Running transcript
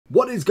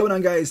What is going on,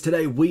 guys?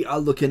 Today we are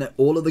looking at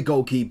all of the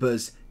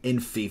goalkeepers in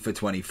FIFA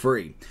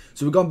 23.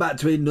 So we've gone back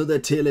to another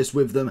tier list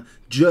with them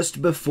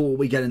just before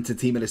we get into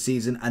team of the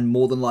season, and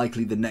more than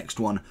likely the next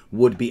one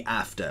would be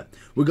after.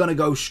 We're going to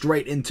go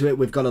straight into it.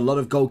 We've got a lot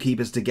of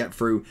goalkeepers to get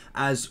through,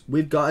 as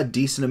we've got a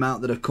decent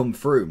amount that have come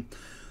through.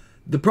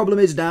 The problem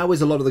is now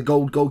is a lot of the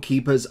gold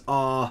goalkeepers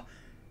are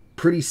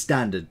pretty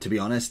standard, to be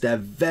honest. They're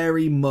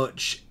very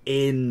much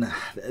in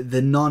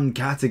the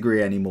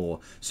non-category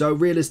anymore. So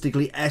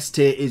realistically, S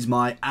tier is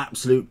my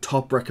absolute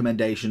top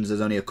recommendations.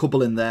 There's only a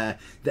couple in there.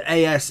 The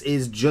AS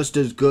is just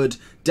as good,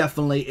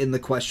 definitely in the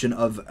question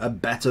of a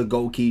better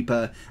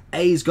goalkeeper.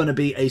 A is going to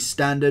be a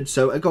standard,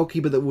 so a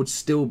goalkeeper that would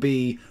still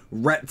be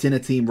repped in a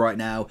team right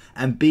now.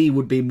 And B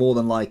would be more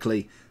than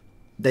likely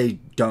they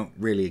don't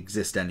really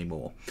exist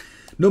anymore.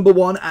 Number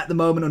one at the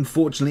moment,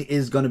 unfortunately,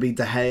 is going to be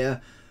De Gea.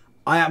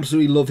 I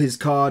absolutely love his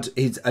card.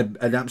 He's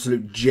an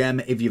absolute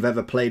gem if you've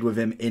ever played with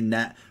him in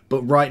net.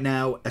 But right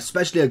now,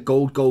 especially a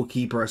gold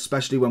goalkeeper,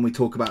 especially when we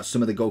talk about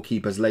some of the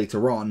goalkeepers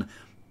later on,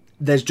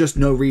 there's just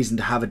no reason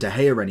to have a De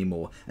Gea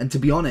anymore. And to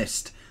be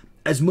honest,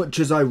 as much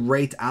as I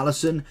rate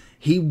Alisson,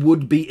 he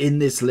would be in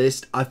this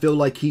list. I feel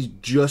like he's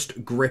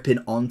just gripping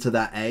onto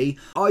that A.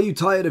 Are you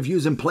tired of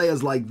using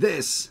players like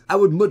this? I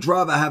would much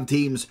rather have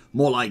teams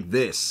more like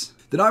this.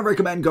 Then I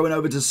recommend going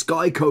over to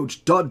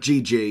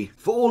skycoach.gg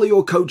for all of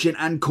your coaching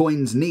and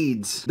coins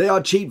needs. They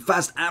are cheap,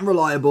 fast and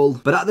reliable,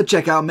 but at the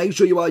checkout make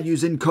sure you are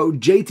using code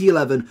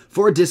JT11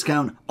 for a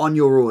discount on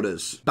your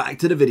orders. Back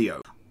to the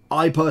video.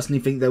 I personally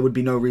think there would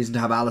be no reason to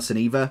have Alisson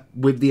either.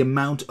 With the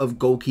amount of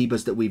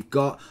goalkeepers that we've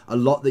got, a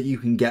lot that you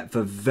can get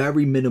for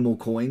very minimal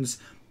coins,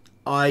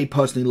 I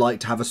personally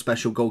like to have a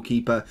special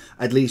goalkeeper,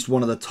 at least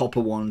one of the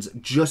topper ones,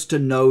 just to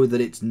know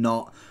that it's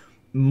not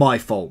my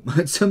fault.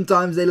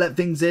 Sometimes they let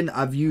things in.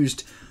 I've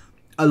used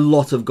a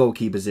lot of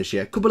goalkeepers this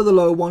year. A couple of the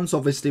lower ones,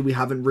 obviously, we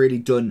haven't really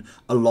done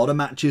a lot of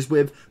matches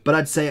with, but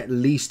I'd say at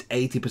least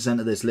 80%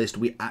 of this list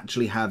we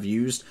actually have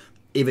used.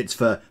 If it's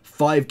for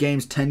 5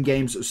 games, 10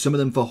 games, some of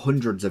them for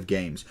hundreds of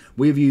games.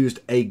 We've used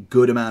a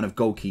good amount of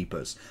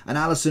goalkeepers. And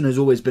Alisson has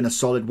always been a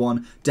solid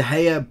one. De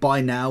Gea,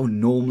 by now,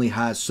 normally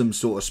has some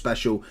sort of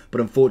special,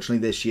 but unfortunately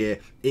this year,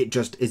 it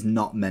just is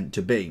not meant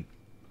to be.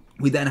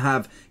 We then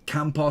have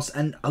Campos,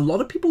 and a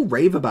lot of people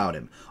rave about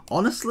him.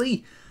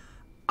 Honestly,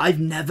 I've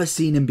never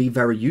seen him be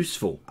very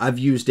useful. I've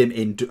used him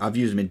in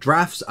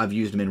drafts, I've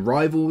used him in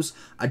rivals.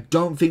 I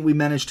don't think we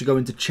managed to go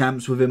into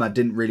champs with him. I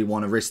didn't really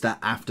want to risk that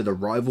after the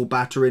rival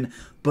battering,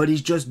 but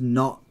he's just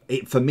not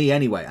it for me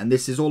anyway. And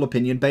this is all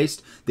opinion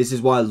based. This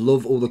is why I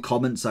love all the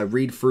comments. I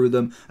read through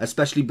them,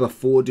 especially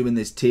before doing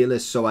this tier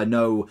list, so I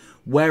know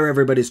where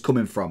everybody's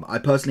coming from. I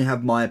personally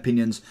have my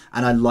opinions,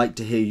 and I'd like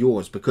to hear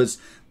yours, because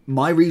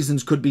my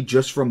reasons could be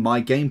just from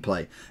my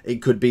gameplay.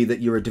 It could be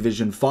that you're a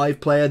Division 5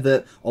 player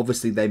that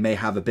obviously they may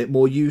have a bit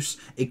more use.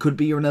 It could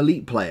be you're an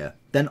elite player.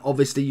 Then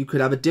obviously you could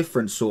have a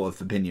different sort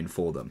of opinion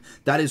for them.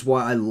 That is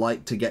why I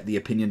like to get the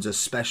opinions,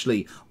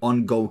 especially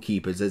on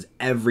goalkeepers, as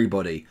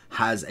everybody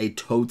has a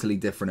totally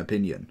different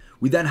opinion.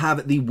 We then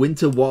have the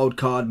winter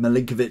wildcard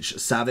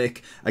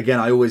Milinkovic-Savic. Again,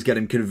 I always get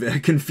him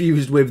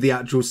confused with the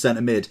actual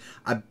centre mid.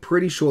 I'm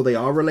pretty sure they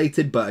are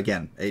related, but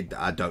again,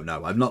 I don't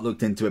know. I've not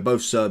looked into it.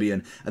 Both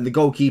Serbian, and the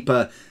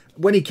goalkeeper,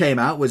 when he came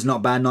out, was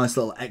not bad. Nice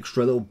little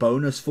extra little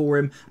bonus for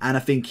him. And I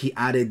think he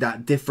added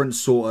that different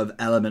sort of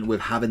element with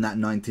having that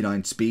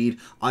 99 speed.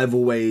 I've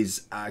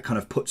always kind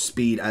of put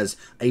speed as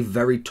a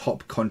very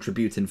top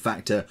contributing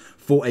factor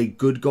for a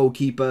good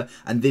goalkeeper.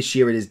 And this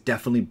year it has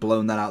definitely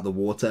blown that out of the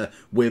water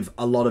with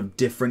a lot of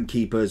different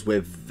keepers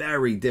with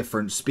very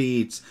different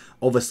speeds.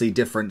 Obviously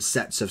different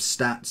sets of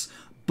stats.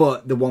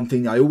 But the one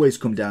thing I always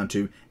come down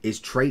to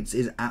is traits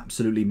is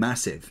absolutely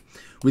massive.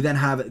 We then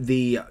have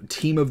the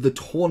team of the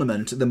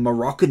tournament, the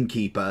Moroccan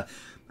keeper.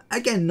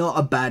 Again, not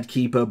a bad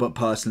keeper, but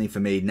personally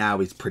for me, now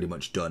he's pretty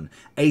much done.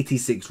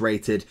 86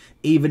 rated.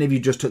 Even if you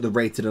just took the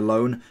rated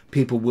alone,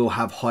 people will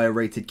have higher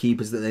rated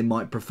keepers that they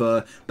might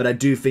prefer. But I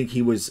do think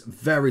he was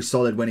very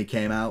solid when he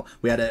came out.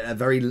 We had a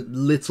very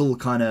little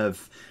kind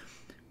of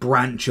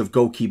branch of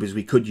goalkeepers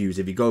we could use.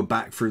 If you go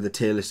back through the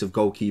tier list of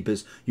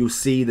goalkeepers, you'll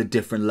see the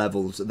different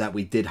levels that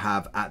we did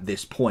have at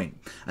this point.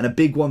 And a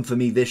big one for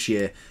me this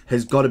year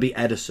has got to be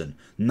Ederson.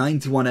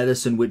 91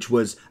 Ederson, which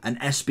was an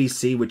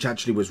SBC, which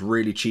actually was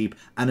really cheap,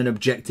 and an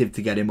objective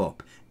to get him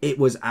up. It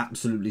was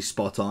absolutely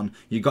spot on.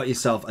 You got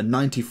yourself a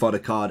 90 fodder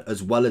card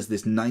as well as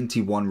this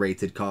 91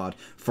 rated card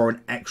for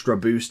an extra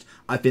boost.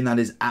 I think that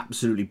is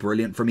absolutely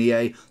brilliant from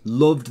EA.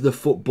 Loved the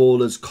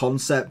footballers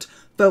concept.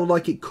 Felt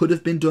like it could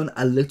have been done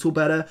a little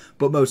better,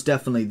 but most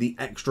definitely the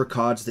extra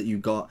cards that you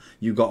got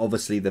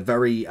obviously the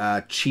very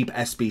cheap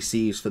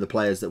SBCs for the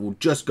players that will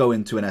just go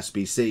into an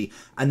SBC,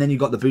 and then you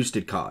got the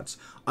boosted cards.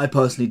 I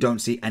personally don't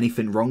see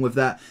anything wrong with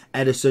that.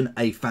 Ederson,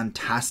 a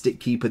fantastic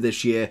keeper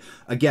this year.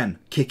 Again,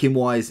 kicking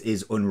wise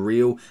is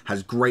unreal,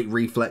 has great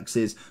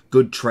reflexes,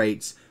 good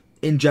traits.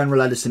 In general,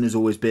 Ederson has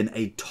always been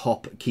a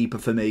top keeper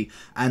for me,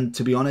 and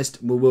to be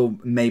honest, we will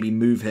maybe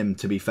move him,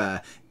 to be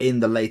fair, in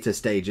the later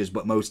stages,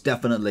 but most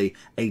definitely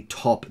a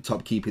top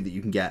keeper that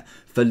you can get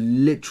for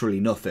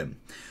literally nothing.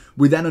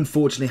 We then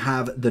unfortunately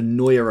have the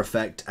Neuer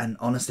effect, and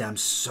honestly I'm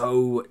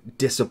so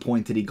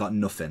disappointed he got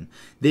nothing.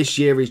 This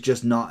year he's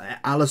just not.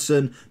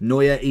 Alisson,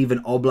 Neuer,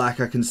 even Oblak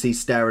I can see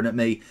staring at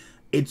me.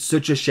 It's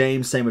such a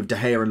shame, same with De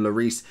Gea and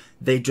Lloris.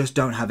 They just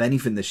don't have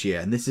anything this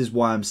year, and this is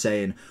why I'm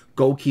saying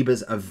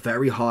goalkeepers are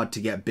very hard to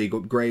get big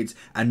upgrades,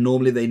 and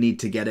normally they need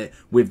to get it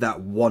with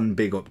that one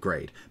big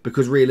upgrade.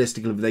 Because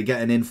realistically, if they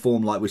get an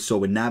inform like we saw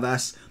with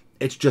Navas,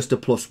 it's just a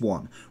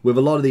 +1. With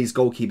a lot of these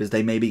goalkeepers,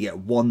 they maybe get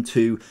 1,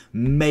 2,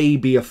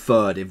 maybe a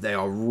third if they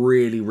are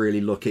really, really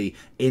lucky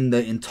in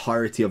the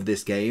entirety of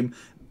this game.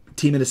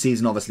 Team of the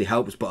season obviously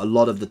helps, but a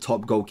lot of the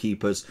top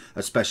goalkeepers,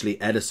 especially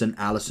Ederson,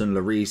 Alisson,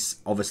 Lloris,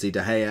 obviously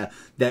De Gea,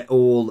 they're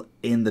all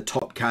in the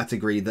top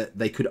category that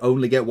they could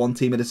only get one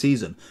team of the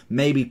season.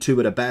 Maybe 2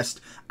 at the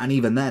best, and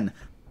even then,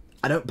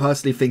 I don't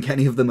personally think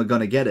any of them are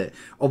going to get it.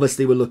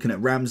 Obviously, we're looking at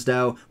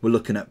Ramsdale, we're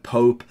looking at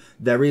Pope.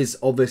 There is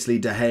obviously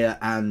De Gea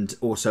and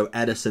also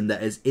Ederson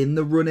that is in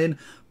the running,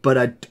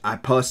 but I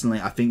personally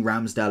think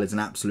Ramsdale is an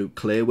absolute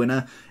clear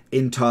winner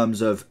in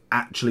terms of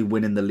actually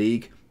winning the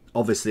league.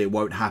 Obviously, it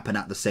won't happen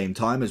at the same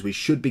time, as we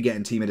should be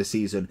getting team of the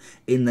season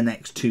in the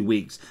next 2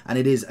 weeks. And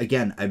it is,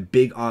 again, a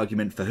big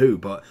argument for who,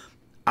 but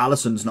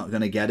Alisson's not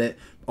going to get it.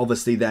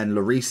 Obviously, then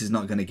Lloris is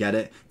not going to get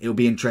it. It'll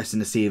be interesting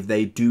to see if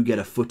they do get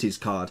a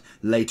footies card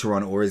later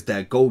on, or is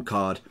their gold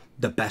card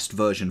the best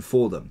version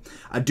for them.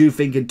 I do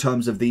think in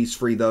terms of these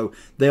 3, though,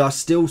 they are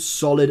still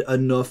solid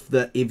enough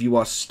that if you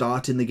are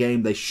starting the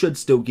game, they should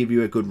still give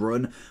you a good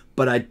run,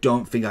 but I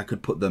don't think I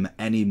could put them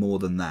any more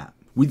than that.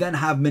 We then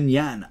have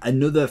Mignan,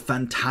 another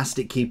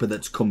fantastic keeper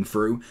that's come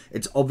through.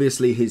 It's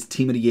obviously his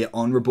Team of the Year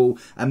honourable,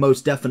 and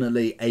most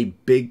definitely a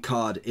big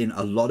card in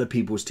a lot of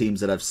people's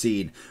teams that I've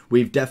seen.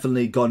 We've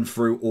definitely gone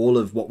through all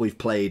of what we've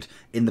played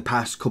in the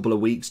past couple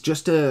of weeks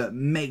just to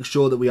make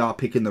sure that we are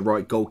picking the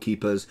right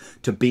goalkeepers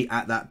to be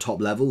at that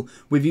top level.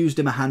 We've used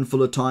him a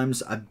handful of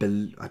times. I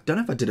don't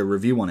know if I did a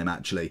review on him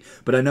actually,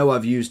 but I know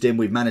I've used him.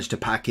 We've managed to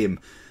pack him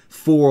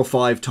 4 or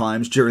 5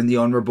 times during the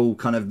honourable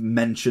kind of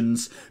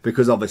mentions,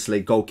 because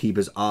obviously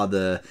goalkeepers are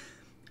the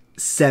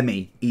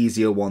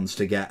semi-easier ones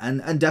to get,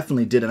 and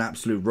definitely did an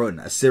absolute run.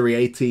 A Serie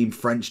A team,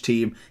 French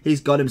team,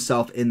 he's got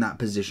himself in that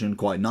position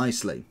quite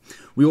nicely.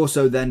 We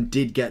also then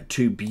did get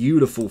 2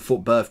 beautiful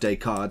FUT birthday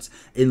cards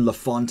in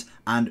Lafont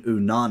and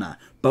Onana.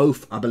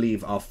 Both, I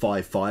believe, are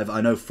 5/5.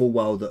 I know full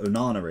well that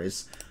Onana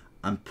is.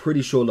 I'm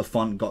pretty sure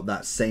Lafont got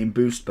that same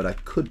boost, but I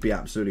could be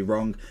absolutely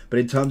wrong. But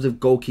in terms of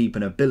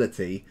goalkeeping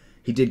ability,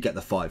 he did get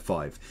the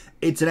 5/5.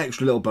 It's an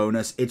extra little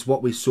bonus. It's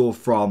what we saw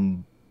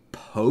from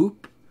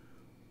Pope,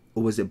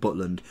 or was it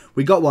Butland?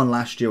 We got one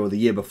last year or the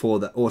year before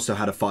that also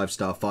had a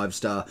 5-star,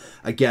 5-star.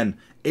 Again,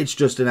 it's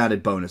just an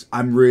added bonus.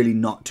 I'm really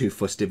not too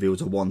fussed if it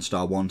was a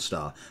 1-star,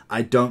 1-star.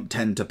 I don't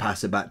tend to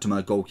pass it back to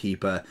my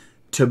goalkeeper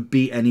to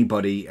beat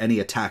anybody, any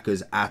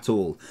attackers at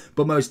all.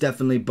 But most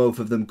definitely both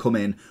of them come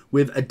in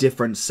with a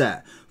different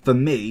set. For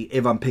me,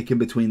 if I'm picking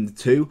between the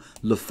 2,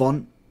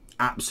 Lafont,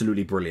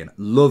 absolutely brilliant.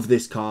 Love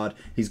this card.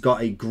 He's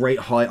got a great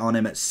height on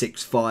him at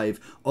 6'5".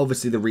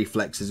 Obviously the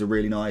reflexes are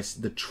really nice.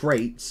 The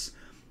traits,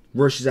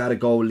 rushes out of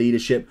goal,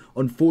 leadership,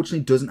 unfortunately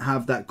doesn't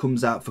have that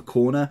comes out for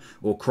corner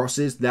or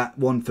crosses. That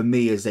one for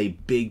me is a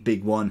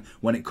big one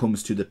when it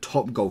comes to the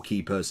top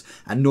goalkeepers.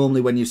 And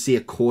normally when you see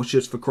a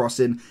cautious for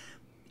crossing,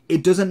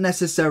 it doesn't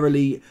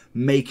necessarily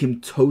make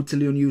him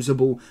totally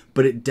unusable,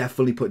 but it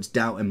definitely puts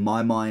doubt in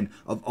my mind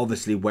of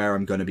obviously where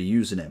I'm going to be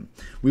using him.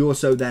 We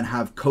also then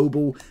have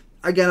Kobel.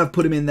 Again, I've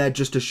put him in there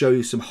just to show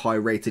you some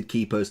high-rated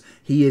keepers.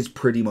 He is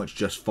pretty much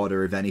just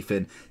fodder, if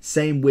anything.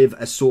 Same with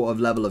a sort of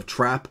level of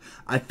Trap.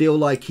 I feel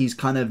like he's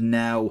kind of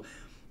now...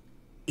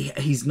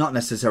 He's not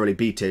necessarily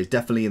B tier, he's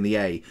definitely in the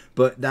A,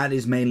 but that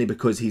is mainly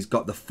because he's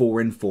got the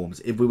 4 informs.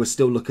 If we were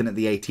still looking at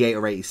the 88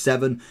 or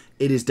 87,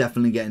 it is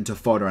definitely getting to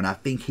fodder, and I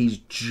think he's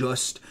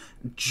just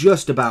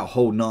about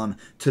holding on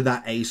to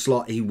that A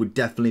slot. He would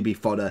definitely be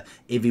fodder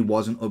if he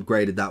wasn't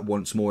upgraded that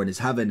once more, and is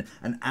having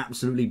an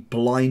absolutely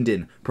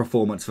blinding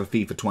performance for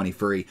FIFA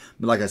 23.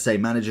 But like I say,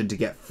 managing to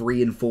get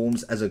 3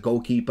 informs as a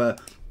goalkeeper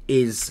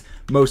is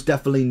most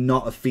definitely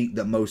not a feat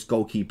that most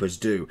goalkeepers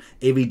do.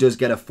 If he does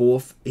get a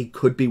 4th, he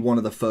could be one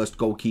of the first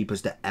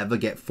goalkeepers to ever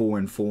get 4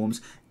 informs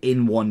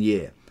in 1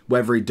 year.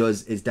 Whether he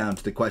does is down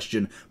to the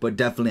question, but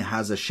definitely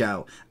has a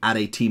shout at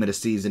a team of the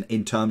season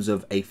in terms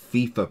of a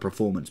FIFA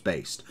performance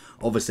based.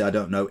 Obviously, I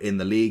don't know in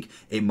the league,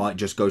 it might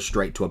just go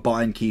straight to a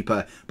Bayern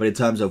keeper, but in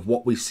terms of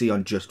what we see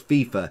on just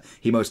FIFA,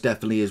 he most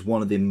definitely is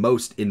one of the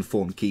most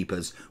informed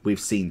keepers we've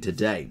seen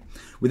today.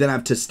 We then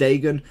have ter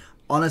Stegen.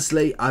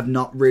 Honestly, I've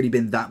not really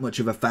been that much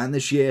of a fan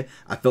this year.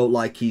 I felt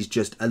like he's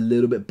just a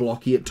little bit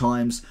blocky at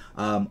times.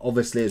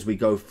 Obviously, as we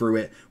go through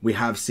it, we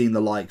have seen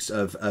the likes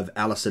of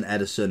Alisson,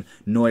 Ederson,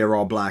 Neuer,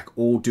 Oblak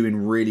all doing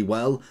really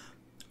well.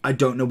 I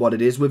don't know what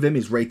it is with him.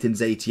 His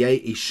rating's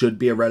 88. He should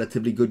be a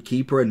relatively good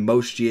keeper, and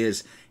most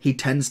years he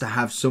tends to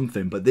have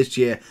something. But this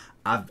year,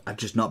 I've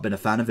just not been a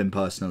fan of him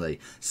personally.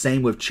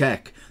 Same with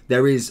Czech.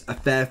 There is a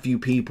fair few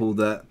people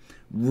that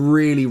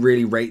really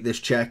rate this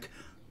Czech.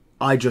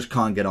 I just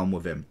can't get on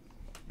with him.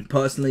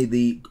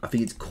 Personally, I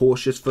think it's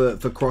cautious for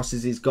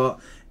crosses he's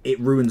got. it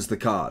ruins the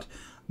card.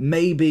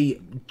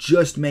 Maybe,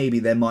 just maybe,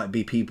 there might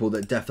be people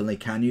that definitely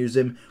can use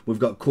him. We've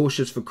got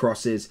Cautious for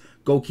crosses,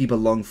 Goalkeeper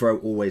long throw,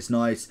 always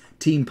nice.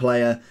 Team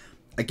Player,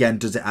 again,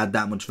 does it add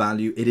that much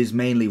value? It is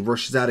mainly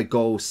rushes out a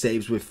goal,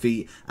 saves with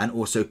feet, and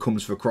also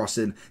comes for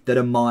crossing that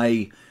are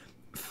my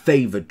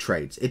favoured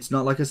traits. It's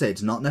not, like I say,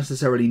 it's not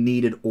necessarily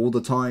needed all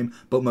the time,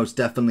 but most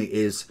definitely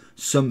is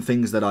some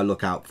things that I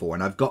look out for.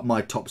 And I've got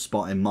my top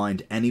spot in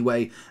mind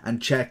anyway,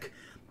 and check...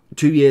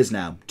 2 years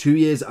now. 2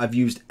 years I've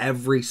used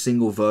every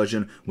single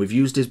version. We've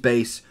used his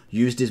base,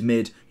 used his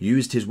mid,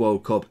 used his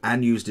World Cup,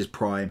 and used his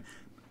prime.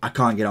 I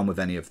can't get on with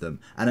any of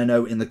them. And I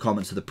know in the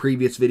comments of the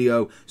previous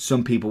video,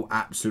 some people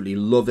absolutely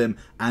love him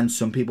and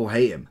some people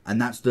hate him. And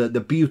that's the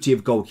beauty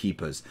of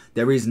goalkeepers.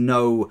 There is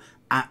no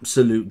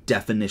absolute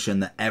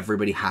definition that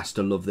everybody has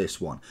to love this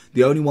one.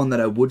 The only one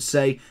that I would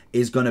say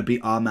is going to be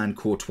our man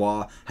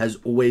Courtois. Has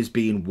always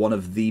been one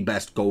of the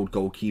best gold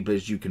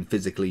goalkeepers you can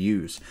physically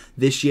use.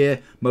 This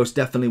year, most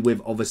definitely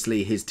with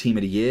obviously his team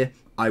of the year,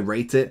 I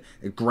rate it.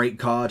 A great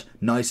card,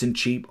 nice and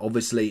cheap.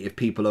 Obviously, if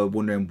people are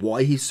wondering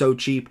why he's so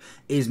cheap,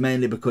 is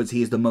mainly because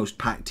he is the most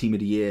packed team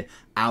of the year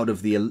out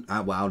of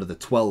the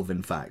 12,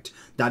 in fact.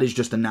 That is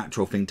just a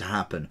natural thing to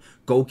happen.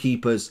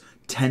 Goalkeepers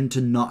tend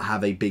to not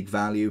have a big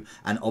value,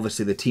 and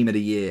obviously the team of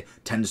the year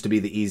tends to be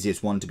the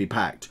easiest one to be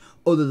packed.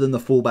 Other than the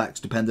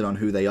fullbacks, depending on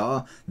who they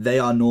are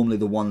normally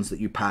the ones that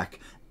you pack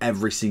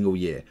every single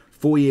year.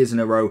 4 years in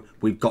a row,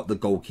 we've got the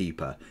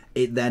goalkeeper.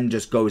 It then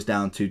just goes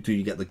down to, do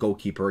you get the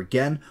goalkeeper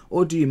again,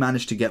 or do you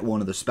manage to get one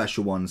of the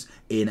special ones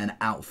in an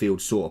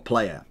outfield sort of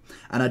player?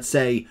 And I'd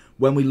say,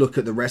 when we look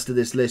at the rest of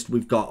this list,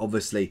 we've got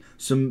obviously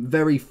some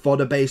very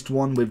fodder-based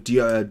one with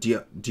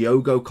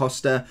Diogo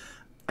Costa.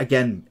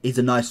 Again, he's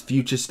a nice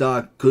future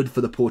star, good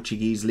for the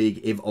Portuguese league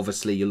if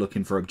obviously you're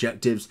looking for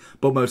objectives,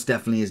 but most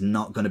definitely is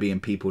not going to be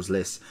in people's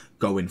lists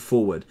going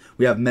forward.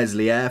 We have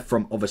Meslier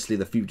from obviously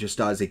the future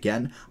stars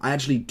again. I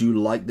actually do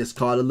like this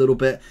card a little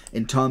bit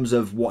in terms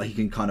of what he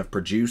can kind of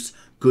produce.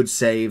 Good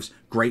saves,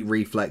 great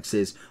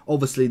reflexes,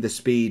 obviously the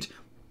speed.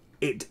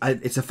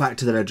 It's a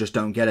factor that I just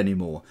don't get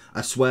anymore.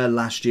 I swear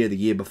last year, the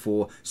year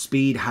before,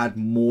 speed had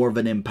more of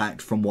an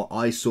impact from what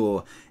I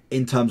saw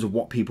in terms of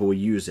what people were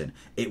using.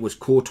 It was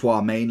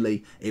Courtois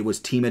mainly, it was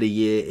team of the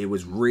year, it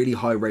was really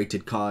high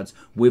rated cards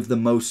with the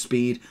most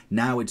speed.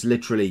 Now it's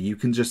literally, you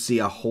can just see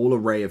a whole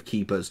array of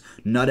keepers.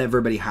 Not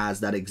everybody has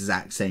that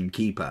exact same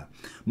keeper.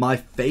 My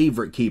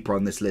favourite keeper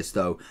on this list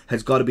though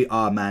has got to be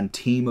our man,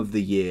 team of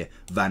the year,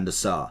 Van der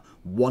Sar.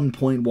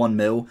 1.1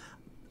 mil.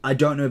 I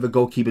don't know if a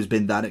goalkeeper's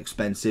been that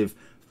expensive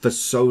for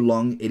so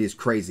long. It is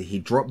crazy. He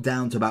dropped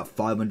down to about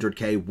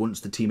 500k once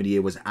the team of the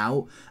year was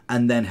out,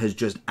 and then has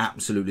just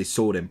absolutely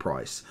soared in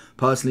price.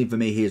 Personally, for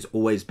me, he has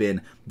always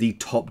been the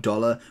top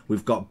dollar.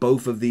 We've got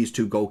both of these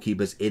two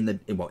goalkeepers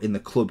in the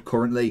club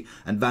currently,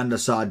 and Van der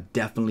Sar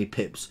definitely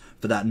pips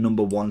for that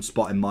 #1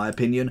 spot in my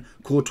opinion.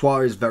 Courtois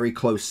is very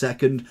close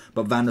second,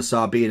 but Van der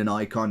Sar being an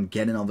icon,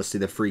 getting obviously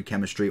the free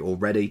chemistry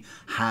already,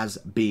 has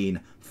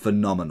been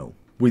phenomenal.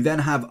 We then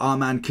have our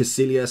man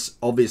Casillas,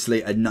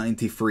 obviously a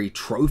 93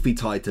 Trophy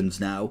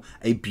Titans now.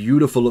 A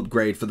beautiful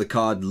upgrade for the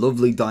card,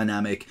 lovely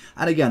dynamic.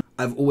 And again,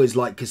 I've always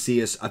liked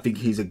Casillas. I think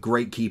he's a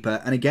great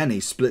keeper. And again, he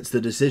splits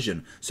the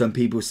decision. Some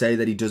people say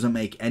that he doesn't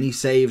make any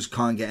saves,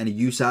 can't get any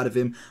use out of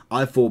him.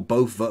 I thought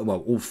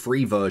all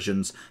three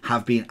versions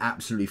have been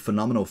absolutely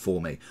phenomenal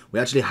for me. We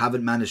actually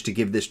haven't managed to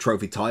give this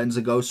Trophy Titans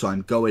a go, so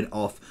I'm going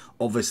off,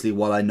 obviously,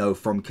 what I know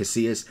from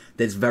Casillas.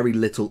 There's very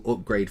little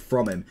upgrade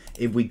from him.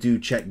 If we do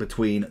check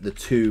between the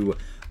two,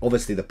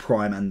 obviously the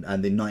Prime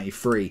and the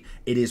 93,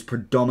 it is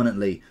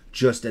predominantly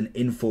just an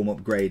inform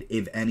upgrade,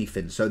 if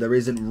anything. So there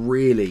isn't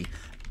really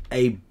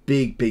a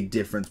big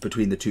difference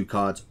between the two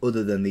cards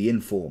other than the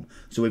inform.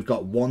 So we've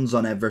got 1s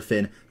on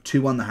everything,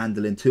 2 on the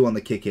handling, 2 on the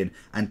kicking,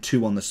 and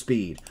 2 on the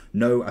speed.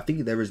 No, I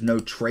think there is no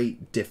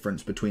trait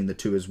difference between the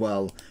two as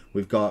well.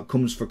 We've got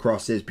comes for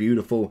crosses,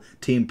 beautiful,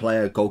 team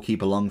player,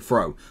 goalkeeper long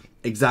throw.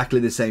 Exactly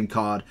the same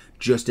card,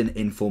 just an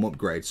inform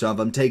upgrade. So if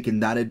I'm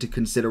taking that into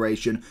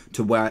consideration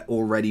to where I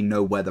already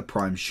know where the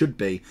Prime should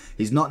be,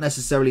 he's not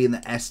necessarily in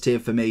the S tier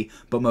for me,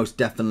 but most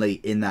definitely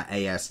in that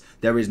AS.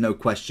 There is no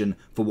question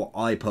for what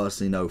I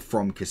personally know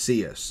from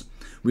Casillas.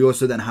 We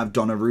also then have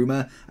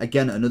Donnarumma,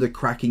 again another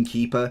cracking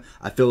keeper.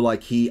 I feel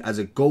like he, as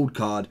a gold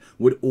card,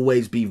 would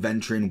always be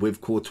venturing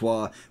with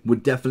Courtois,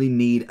 would definitely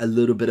need a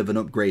little bit of an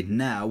upgrade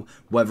now.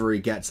 Whether he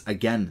gets,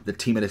 again, the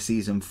team of the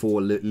season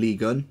for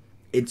Ligue 1,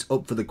 it's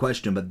up for the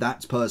question, but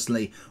that's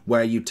personally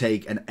where you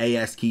take an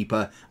AS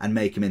keeper and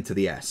make him into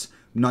the S.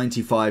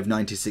 95,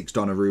 96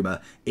 Donnarumma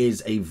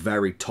is a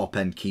very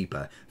top-end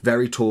keeper.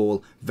 Very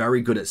tall,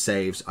 very good at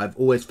saves. I've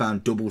always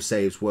found double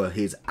saves were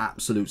his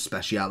absolute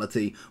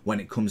speciality when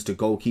it comes to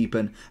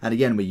goalkeeping. And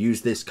again, we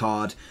used this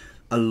card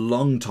a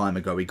long time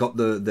ago. We got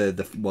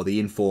the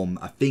inform,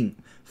 I think,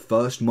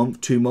 first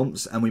month, 2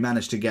 months, and we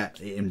managed to get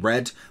it in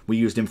red. We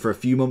used him for a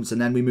few months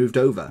and then we moved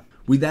over.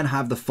 We then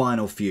have the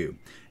final few.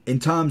 In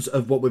terms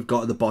of what we've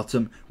got at the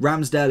bottom,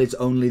 Ramsdale is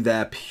only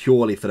there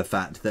purely for the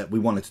fact that we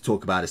wanted to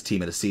talk about his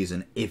team of the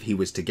season if he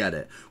was to get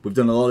it. We've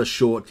done a lot of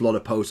shorts, a lot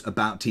of posts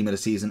about team of the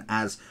season,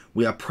 as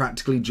we are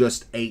practically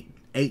just 8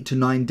 to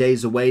 9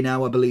 days away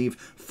now, I believe,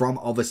 from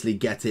obviously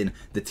getting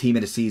the team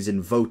of the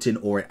season voting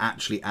or it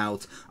actually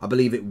out. I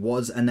believe it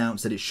was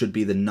announced that it should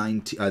be the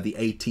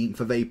 18th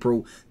of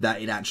April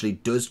that it actually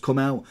does come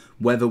out.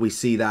 Whether we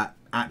see that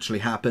actually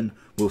happen,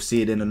 we'll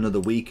see it in another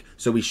week.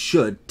 So we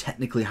should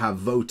technically have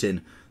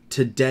voting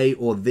today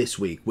or this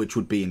week, which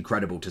would be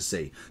incredible to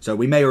see. So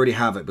we may already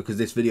have it because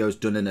this video is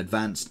done in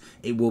advance.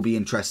 It will be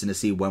interesting to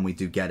see when we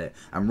do get it.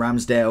 And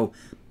Ramsdale,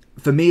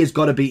 for me, has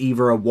got to be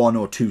either a 1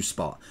 or 2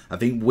 spot. I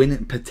think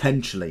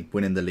potentially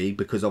winning the league,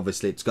 because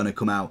obviously it's going to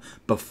come out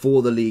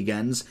before the league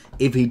ends.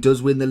 If he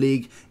does win the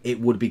league, it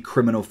would be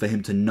criminal for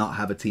him to not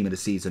have a team of the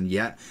season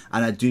yet.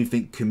 And I do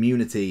think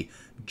community,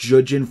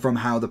 judging from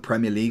how the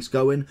Premier League's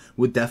going,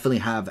 would definitely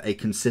have a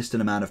consistent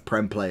amount of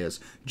Prem players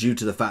due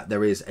to the fact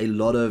there is a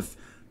lot of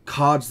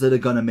cards that are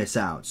going to miss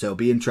out. So it'll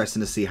be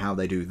interesting to see how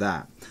they do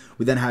that.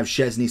 We then have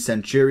Szczesny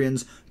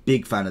Centurions.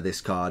 Big fan of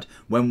this card.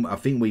 When I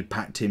think we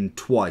packed him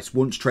twice,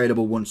 once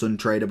tradable, once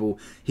untradeable.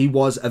 He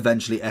was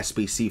eventually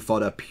SBC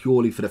fodder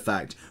purely for the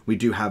fact we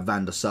do have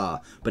Van der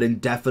Sar, but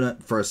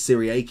indefinite for a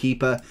Serie A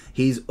keeper.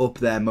 He's up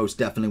there most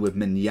definitely with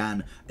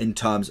Mignan in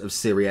terms of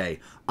Serie A.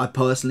 I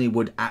personally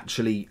would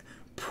actually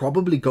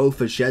probably go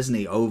for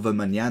Szczesny over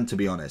Mignan, to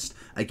be honest.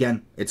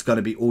 Again, it's going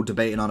to be all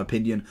debating on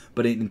opinion,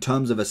 but in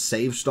terms of a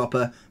save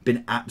stopper,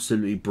 been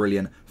absolutely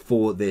brilliant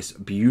for this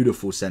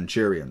beautiful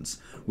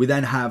Centurions. We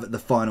then have the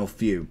final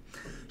few.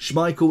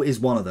 Schmeichel is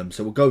one of them,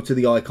 so we'll go to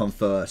the icon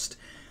first.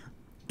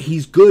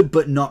 He's good,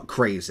 but not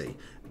crazy.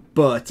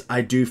 But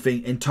I do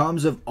think in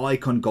terms of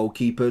icon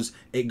goalkeepers,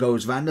 it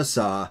goes Van der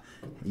Sar,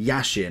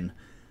 Yashin,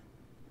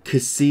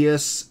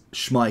 Casillas,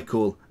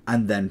 Schmeichel,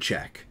 and then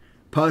Cech.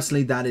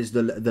 Personally, that is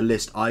the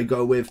list I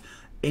go with.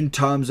 In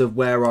terms of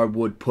where I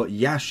would put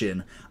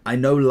Yashin, I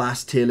know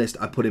last tier list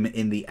I put him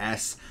in the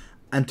S.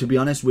 And to be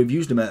honest, we've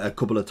used him a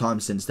couple of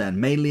times since then.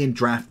 Mainly in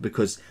draft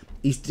because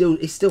he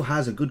still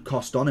has a good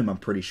cost on him, I'm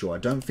pretty sure. I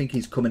don't think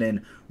he's coming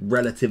in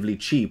relatively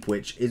cheap,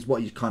 which is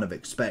what you kind of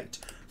expect.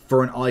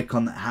 For an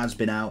icon that has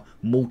been out,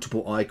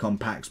 multiple icon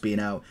packs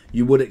being out,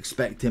 you would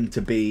expect him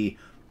to be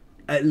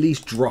at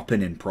least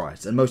dropping in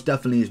price, and most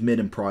definitely his mid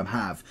and prime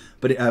have,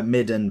 but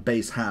mid and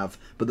base have,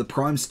 but the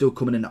prime's still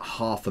coming in at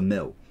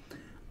 $500,000.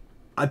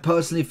 I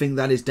personally think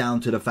that is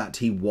down to the fact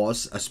he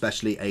was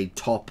especially a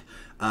top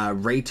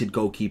rated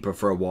goalkeeper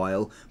for a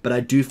while, but I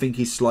do think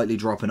he's slightly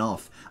dropping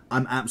off.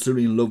 I'm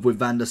absolutely in love with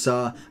Van der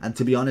Sar, and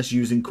to be honest,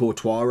 using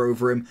Courtois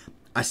over him,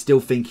 I still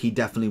think he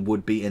definitely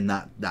would be in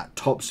that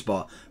top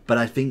spot, but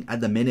I think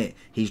at the minute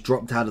he's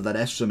dropped out of that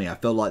S for me. I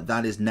feel like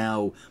that is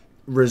now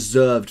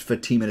reserved for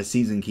team of the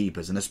season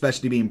keepers, and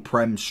especially being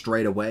Prem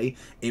straight away,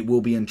 it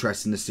will be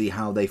interesting to see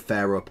how they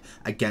fare up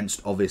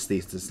against obviously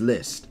this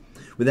list.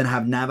 We then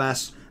have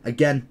Navas.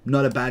 Again,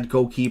 not a bad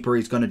goalkeeper.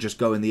 He's going to just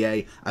go in the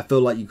A. I feel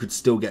like you could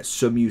still get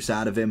some use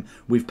out of him.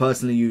 We've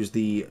personally used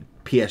the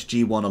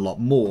PSG one a lot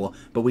more,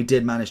 but we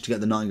did manage to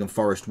get the Nottingham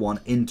Forest one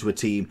into a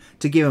team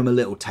to give him a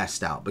little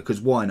test out,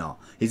 because why not?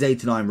 He's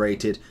 89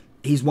 rated.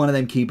 He's one of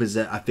them keepers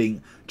that I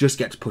think just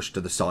gets pushed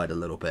to the side a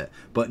little bit.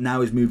 But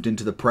now he's moved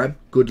into the Prem.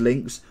 Good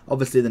links.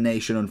 Obviously, the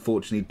Nation,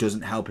 unfortunately,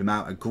 doesn't help him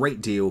out a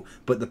great deal,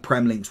 but the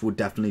Prem links will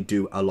definitely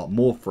do a lot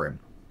more for him.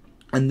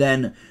 And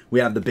then we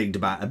have the big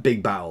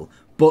battle.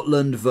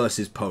 Butland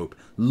versus Pope.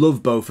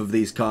 Love both of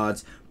these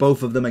cards.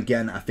 Both of them,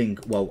 again, I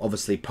think, well,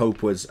 obviously,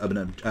 Pope was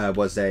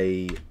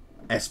a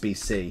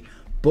SBC.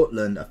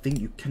 Butland, I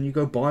think, can you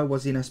go buy?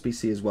 Was he an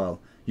SBC as well?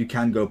 You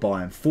can go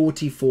buy him.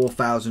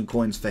 44,000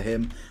 coins for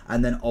him.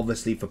 And then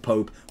obviously for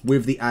Pope,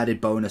 with the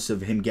added bonus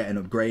of him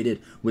getting upgraded,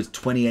 was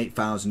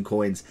 28,000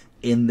 coins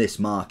in this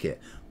market.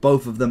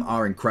 Both of them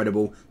are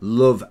incredible.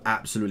 Love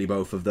absolutely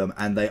both of them.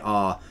 And they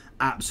are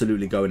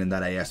absolutely going in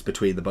that AS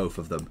between the both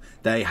of them.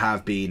 They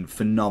have been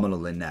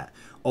phenomenal in that.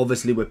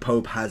 Obviously, with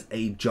Pope has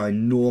a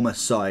ginormous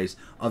size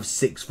of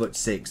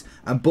 6'6",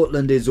 and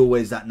Butland is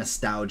always that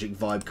nostalgic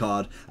vibe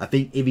card. I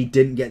think if he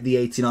didn't get the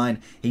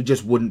 89, he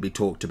just wouldn't be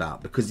talked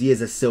about, because he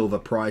is a silver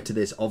prior to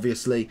this,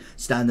 obviously,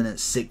 standing at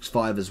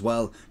 6'5" as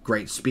well.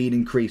 Great speed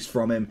increase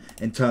from him.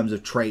 In terms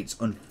of traits,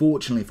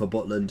 unfortunately for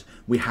Butland,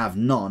 we have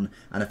none,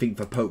 and I think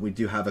for Pope we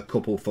do have a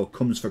couple for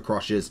comes for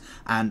crosses,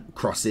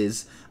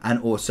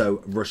 and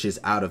also rushes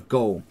out of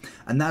goal.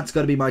 And that's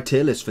going to be my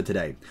tier list for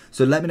today.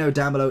 So let me know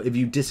down below if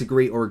you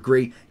disagree or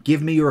agree.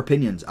 Give me your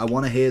opinions. I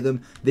want to hear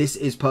them. This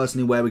is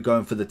personally where we're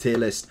going for the tier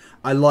list.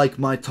 I like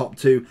my top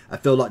two. I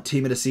feel like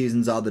team of the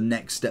seasons are the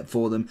next step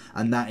for them,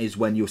 and that is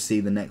when you'll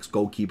see the next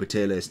goalkeeper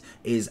tier list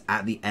is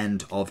at the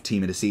end of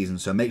team of the season.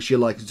 So make sure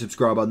you like and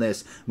subscribe on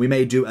this. We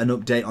may do an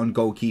update on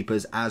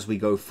goalkeepers as we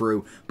go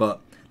through,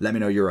 but let me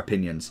know your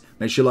opinions.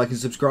 Make sure you like and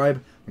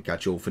subscribe, and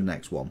catch you all for the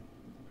next one.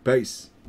 Peace.